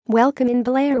Welcome in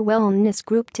Blair Wellness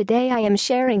Group. Today I am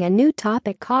sharing a new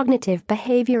topic: cognitive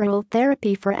behavioral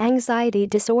therapy for anxiety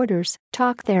disorders,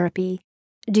 talk therapy.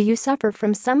 Do you suffer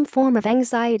from some form of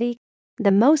anxiety?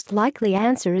 The most likely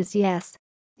answer is yes.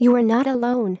 You are not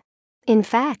alone. In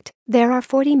fact, there are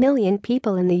 40 million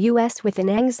people in the US with an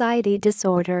anxiety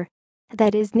disorder.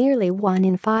 That is nearly 1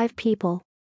 in 5 people.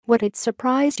 Would it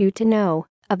surprise you to know,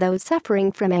 of those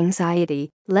suffering from anxiety,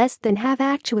 less than half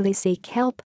actually seek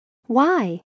help?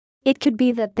 Why? It could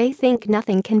be that they think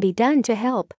nothing can be done to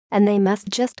help, and they must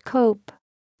just cope.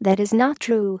 That is not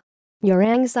true. Your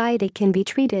anxiety can be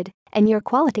treated, and your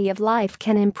quality of life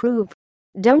can improve.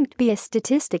 Don't be a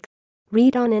statistic.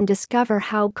 Read on and discover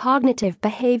how cognitive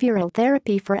behavioral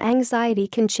therapy for anxiety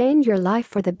can change your life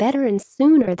for the better and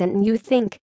sooner than you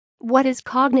think. What is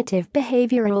cognitive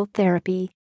behavioral therapy?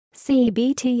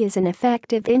 CBT is an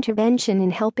effective intervention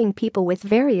in helping people with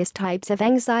various types of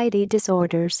anxiety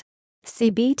disorders.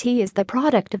 CBT is the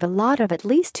product of a lot of at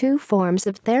least 2 forms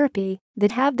of therapy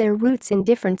that have their roots in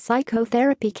different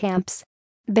psychotherapy camps.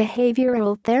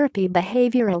 Behavioral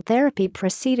therapy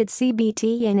preceded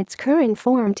CBT in its current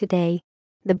form today.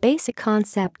 The basic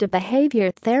concept of behavior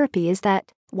therapy is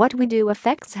that what we do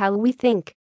affects how we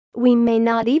think. We may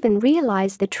not even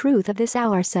realize the truth of this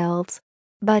ourselves.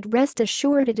 But rest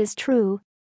assured it is true.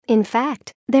 In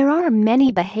fact, there are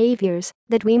many behaviors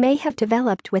that we may have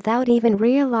developed without even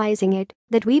realizing it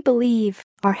that we believe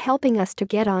are helping us to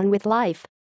get on with life.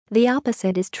 The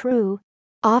opposite is true.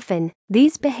 Often,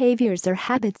 these behaviors or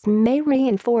habits may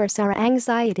reinforce our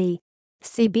anxiety.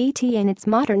 CBT in its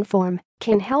modern form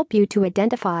can help you to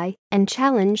identify and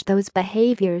challenge those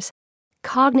behaviors.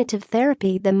 Cognitive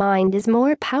therapy: the mind is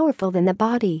more powerful than the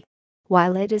body.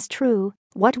 While it is true,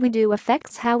 what we do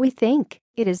affects how we think,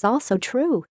 it is also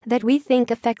true that we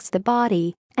think affects the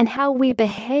body and how we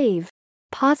behave.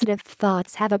 Positive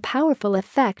thoughts have a powerful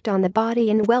effect on the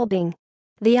body and well-being.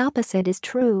 The opposite is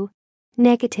true.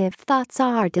 Negative thoughts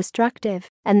are destructive,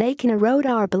 and they can erode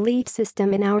our belief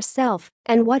system in ourselves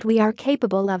and what we are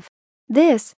capable of.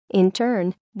 This, in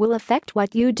turn, will affect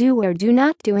what you do or do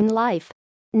not do in life.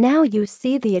 Now you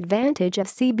see the advantage of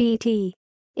CBT.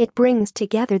 It brings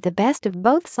together the best of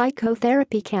both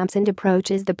psychotherapy camps and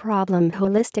approaches the problem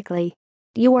holistically.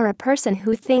 You are a person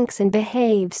who thinks and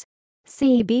behaves.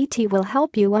 CBT will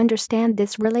help you understand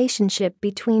this relationship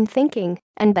between thinking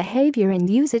and behavior and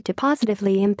use it to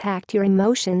positively impact your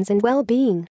emotions and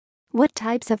well-being. What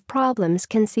types of problems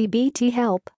can CBT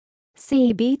help?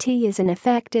 CBT is an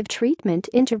effective treatment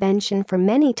intervention for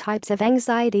many types of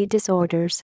anxiety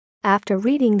disorders. After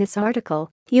reading this article,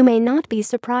 you may not be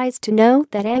surprised to know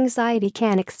that anxiety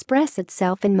can express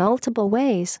itself in multiple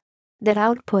ways. That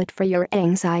output for your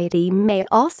anxiety may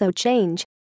also change.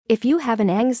 If you have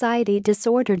an anxiety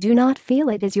disorder, do not feel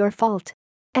it is your fault.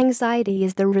 Anxiety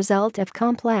is the result of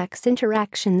complex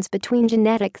interactions between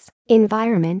genetics,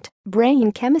 environment,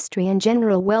 brain chemistry, and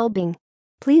general well-being.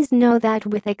 Please know that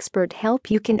with expert help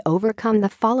you can overcome the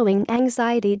following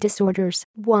anxiety disorders: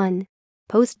 1.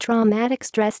 Post-traumatic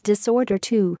stress disorder.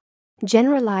 2.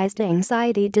 Generalized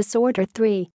anxiety disorder.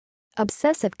 3.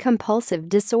 Obsessive-compulsive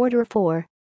disorder. 4.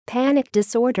 Panic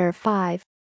disorder. 5.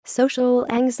 Social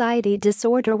anxiety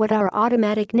disorder. What are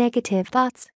automatic negative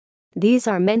thoughts? These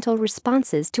are mental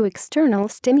responses to external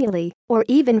stimuli or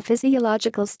even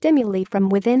physiological stimuli from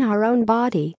within our own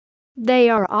body. They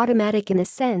are automatic in the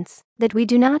sense that we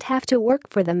do not have to work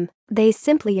for them, they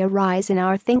simply arise in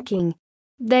our thinking.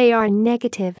 They are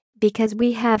negative because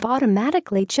we have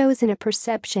automatically chosen a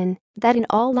perception that in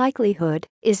all likelihood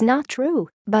is not true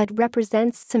but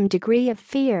represents some degree of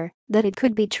fear that it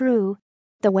could be true.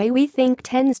 The way we think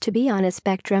tends to be on a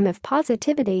spectrum of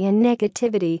positivity and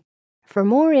negativity. For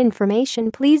more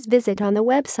information, please visit on the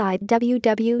website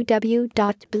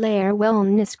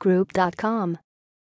www.blairwellnessgroup.com.